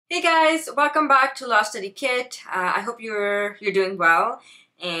Hey guys, welcome back to Law Study Kit. I hope you're doing well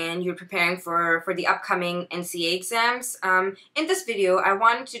and you're preparing for the upcoming NCA exams. In this video, I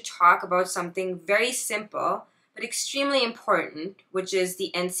wanted to talk about something very simple but extremely important, which is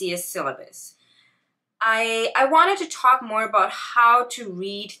the NCA syllabus. I wanted to talk more about how to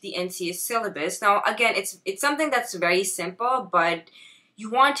read the NCA syllabus. Now, again, it's something that's very simple, but you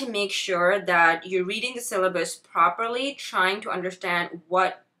want to make sure that you're reading the syllabus properly, trying to understand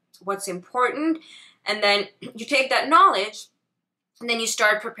what's important, and then you take that knowledge and then you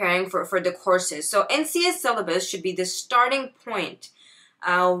start preparing for the courses. So NCA syllabus should be the starting point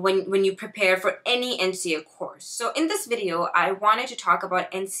when you prepare for any NCA course. So in this video, I wanted to talk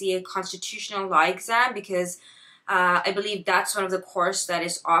about NCA Constitutional Law exam because I believe that's one of the course that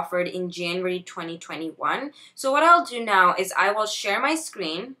is offered in January 2021. So what I'll do now is I will share my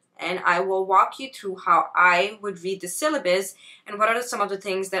screen and I will walk you through how I would read the syllabus and what are some of the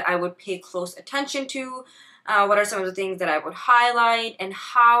things that I would pay close attention to, what are some of the things that I would highlight, and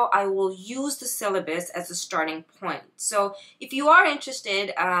how I will use the syllabus as a starting point. So if you are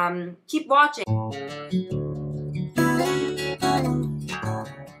interested, keep watching.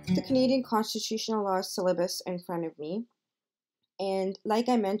 The Canadian Constitutional Law syllabus in front of me. And like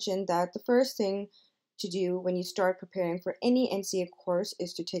I mentioned, that the first thing to do when you start preparing for any NCA course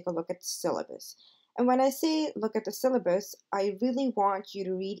is to take a look at the syllabus. And when I say look at the syllabus, I really want you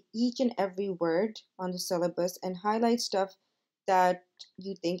to read each and every word on the syllabus and highlight stuff that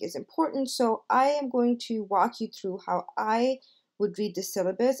you think is important. So I am going to walk you through how I would read the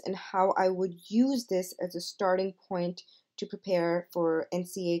syllabus and how I would use this as a starting point to prepare for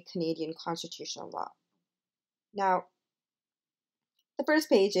NCA Canadian Constitutional Law. Now, the first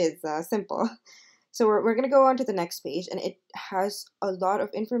page is simple. So we're going to go on to the next page, and it has a lot of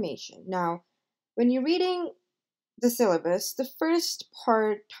information. Now, when you're reading the syllabus, the first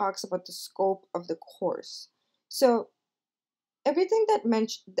part talks about the scope of the course. So everything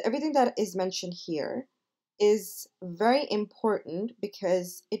that is mentioned here is very important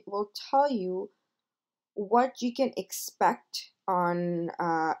because it will tell you what you can expect in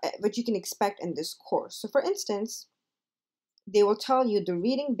this course. So for instance, they will tell you the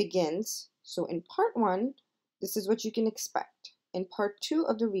reading begins. So in part 1, this is what you can expect. In part 2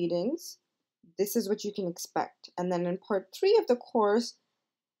 of the readings, this is what you can expect. And then in part 3 of the course,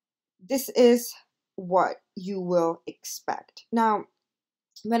 this is what you will expect. Now,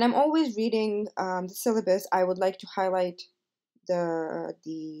 when I'm always reading the syllabus, I would like to highlight the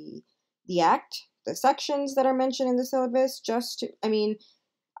act, the sections that are mentioned in the syllabus,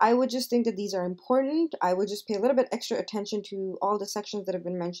 I would just think that these are important. I would just pay a little bit extra attention to all the sections that have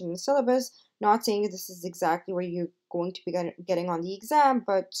been mentioned in the syllabus, not saying that this is exactly where you're going to be getting on the exam,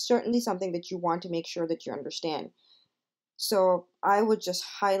 but certainly something that you want to make sure that you understand. So I would just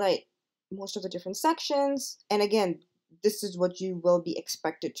highlight most of the different sections. And again, this is what you will be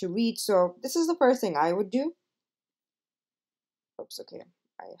expected to read. So this is the first thing I would do. Oops, okay.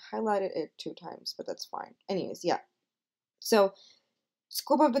 I highlighted it 2 times, but that's fine. Anyways, yeah. So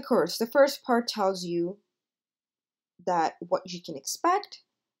scope of the course. The first part tells you that what you can expect.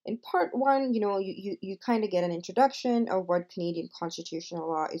 In part 1, you kind of get an introduction of what Canadian constitutional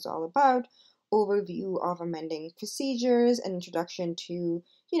law is all about, overview of amending procedures, an introduction to,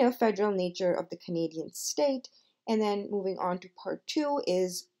 federal nature of the Canadian state. And then moving on to part 2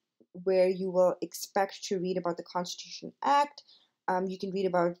 is where you will expect to read about the Constitution Act. You can read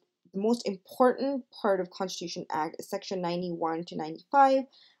about the most important part of Constitution Act is Section 91 to 95,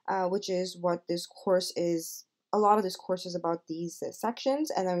 which is what this course is. A lot of this course is about these sections,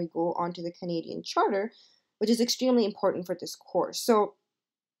 and then we go on to the Canadian Charter, which is extremely important for this course. So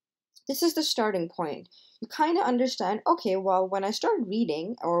this is the starting point. You kind of understand, okay, well, when I start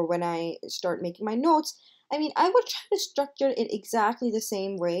reading or when I start making my notes, I would try to structure it exactly the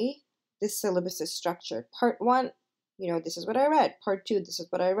same way this syllabus is structured. Part 1, this is what I read. Part 2, this is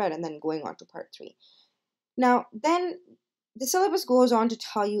what I read, and then going on to part 3. Now, then the syllabus goes on to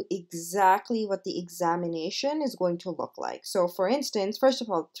tell you exactly what the examination is going to look like. So for instance, first of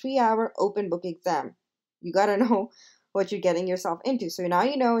all, 3-hour open book exam. You got to know what you're getting yourself into. So now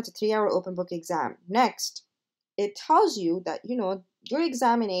you know it's a 3-hour open book exam. Next, it tells you that, your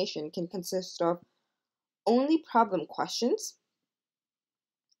examination can consist of only problem questions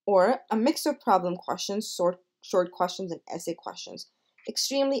or a mix of problem questions, short questions, and essay questions.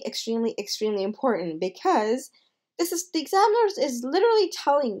 Extremely, extremely, extremely important because the examiner is literally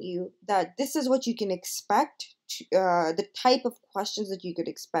telling you that this is what you can expect, the type of questions that you could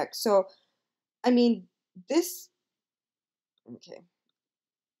expect. So, okay,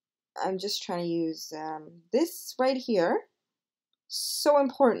 I'm just trying to use this right here. So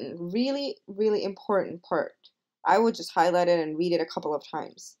important, really, really important part. I would just highlight it and read it a couple of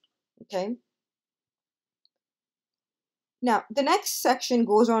times, okay? Now, the next section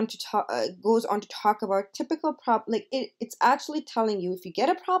goes on to talk about typical it's actually telling you if you get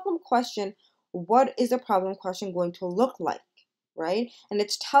a problem question, what is a problem question going to look like, right? And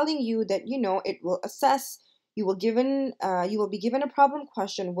it's telling you that it will assess. You will be given a problem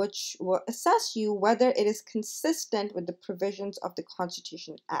question which will assess you whether it is consistent with the provisions of the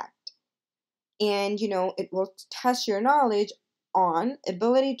Constitution Act, and it will test your knowledge on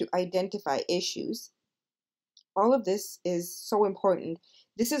ability to identify issues. All of this is so important.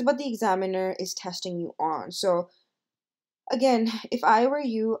 This is what the examiner is testing you on. So again, if I were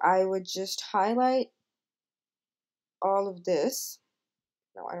you, I would just highlight all of this.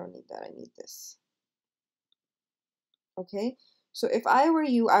 No, I don't need that. I need this. Okay, so if I were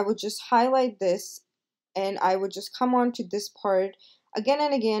you, I would just highlight this and I would just come on to this part again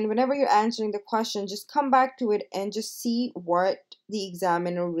and again. Whenever you're answering the question, just come back to it and just see what the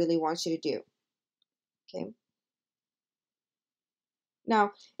examiner really wants you to do. Okay.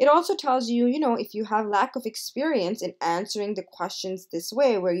 Now, it also tells you, if you have lack of experience in answering the questions this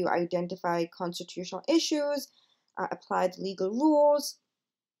way, where you identify constitutional issues, apply the legal rules,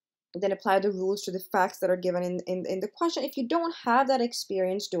 then apply the rules to the facts that are given in the question. If you don't have that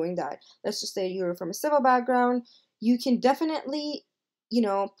experience doing that, let's just say you're from a civil background, you can definitely,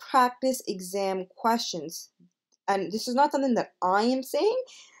 practice exam questions. And this is not something that I am saying.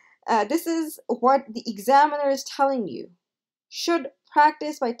 This is what the examiner is telling you. Should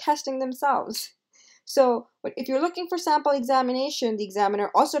practice by testing themselves. So if you're looking for sample examination, the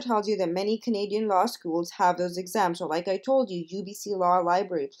examiner also tells you that many Canadian law schools have those exams. So like I told you, UBC Law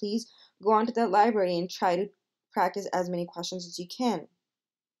Library, please go onto that library and try to practice as many questions as you can.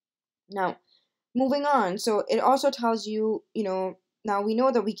 Now, moving on. So it also tells you, now we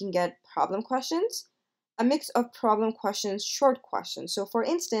know that we can get problem questions, a mix of problem questions, short questions. So for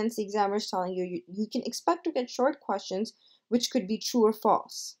instance, the examiner is telling you, you can expect to get short questions which could be true or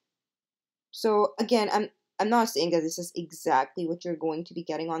false. So again, I'm not saying that this is exactly what you're going to be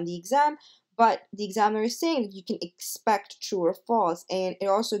getting on the exam, but the examiner is saying that you can expect true or false, and it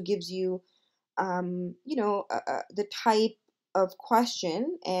also gives you, the type of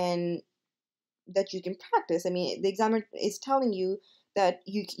question and that you can practice. I mean, the examiner is telling you that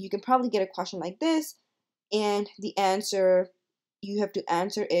you can probably get a question like this, and the answer, you have to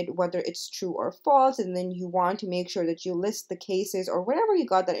answer it whether it's true or false, and then you want to make sure that you list the cases or wherever you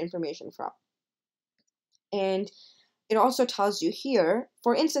got that information from. And it also tells you here,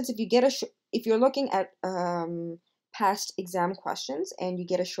 for instance, if you're looking at past exam questions and you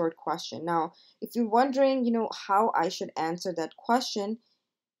get a short question. Now, if you're wondering, how I should answer that question,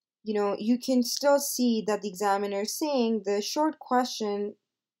 you can still see that the examiner is saying the short question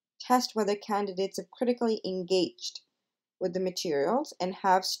test whether candidates have critically engaged with the materials and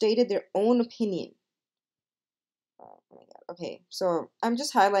have stated their own opinion. Oh my god. Okay, so I'm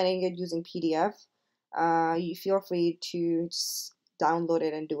just highlighting it using PDF. You feel free to just download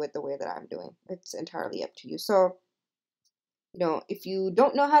it and do it the way that I'm doing. It's entirely up to you. So, if you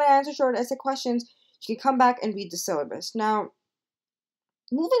don't know how to answer short essay questions, you can come back and read the syllabus. Now,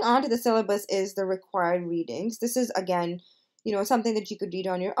 moving on to the syllabus is the required readings. This is, again, something that you could read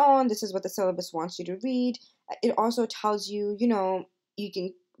on your own. This is what the syllabus wants you to read. It also tells you,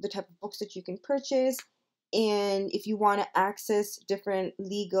 the type of books that you can purchase, and if you want to access different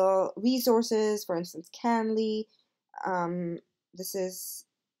legal resources, for instance, Canly, this is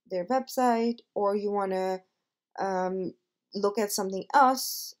their website, or you want to look at something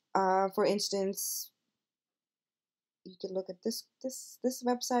else, for instance, you could look at this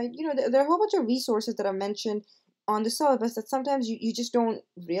website. There are a whole bunch of resources that are mentioned on the syllabus that sometimes you just don't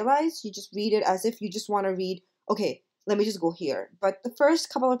realize. You just read it as if you just want to read, okay, let me just go here. But the first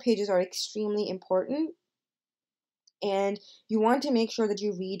couple of pages are extremely important, and you want to make sure that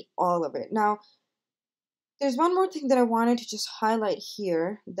you read all of it. Now, there's one more thing that I wanted to just highlight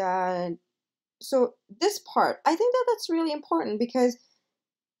here, so this part, I think that that's really important because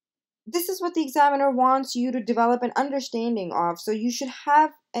this is what the examiner wants you to develop an understanding of. So you should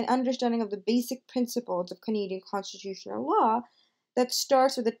have an understanding of the basic principles of Canadian constitutional law that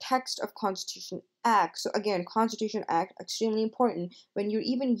starts with the text of Constitution Act. So again, Constitution Act, extremely important. When you're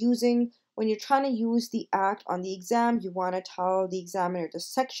trying to use the act on the exam, you want to tell the examiner the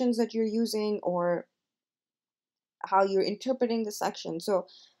sections that you're using or how you're interpreting the section. So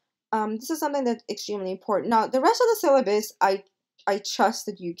this is something that's extremely important. Now, the rest of the syllabus, I trust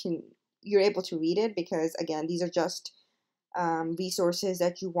that you're able to read it because, again, these are just resources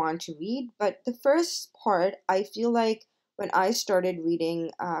that you want to read. But the first part, I feel like when I started reading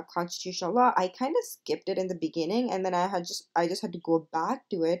constitutional law, I kind of skipped it in the beginning, and then I just had to go back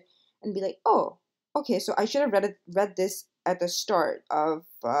to it and be like, oh, okay, so I should have read this at the start of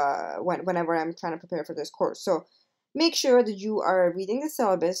whenever I'm trying to prepare for this course. So make sure that you are reading the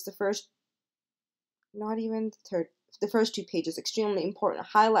syllabus, the first, not even the third, the first 2 pages, extremely important.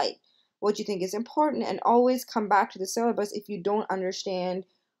 Highlight what you think is important, and always come back to the syllabus if you don't understand,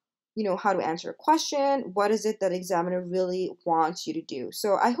 how to answer a question. What is it that examiner really wants you to do?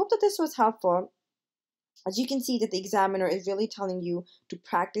 So I hope that this was helpful. As you can see that the examiner is really telling you to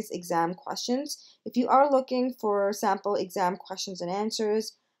practice exam questions. If you are looking for sample exam questions and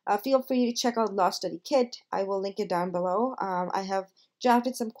answers, feel free to check out Law Study Kit. I will link it down below. I have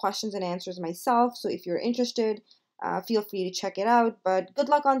drafted some questions and answers myself, so if you're interested, feel free to check it out. But good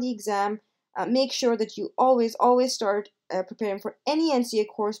luck on the exam. Make sure that you always start preparing for any NCA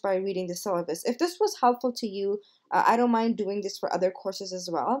course by reading the syllabus. If this was helpful to you, I don't mind doing this for other courses as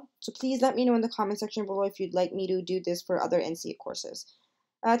well. So please let me know in the comment section below if you'd like me to do this for other NCA courses.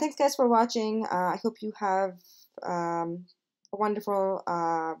 Thanks guys for watching. I hope you have a wonderful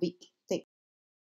week.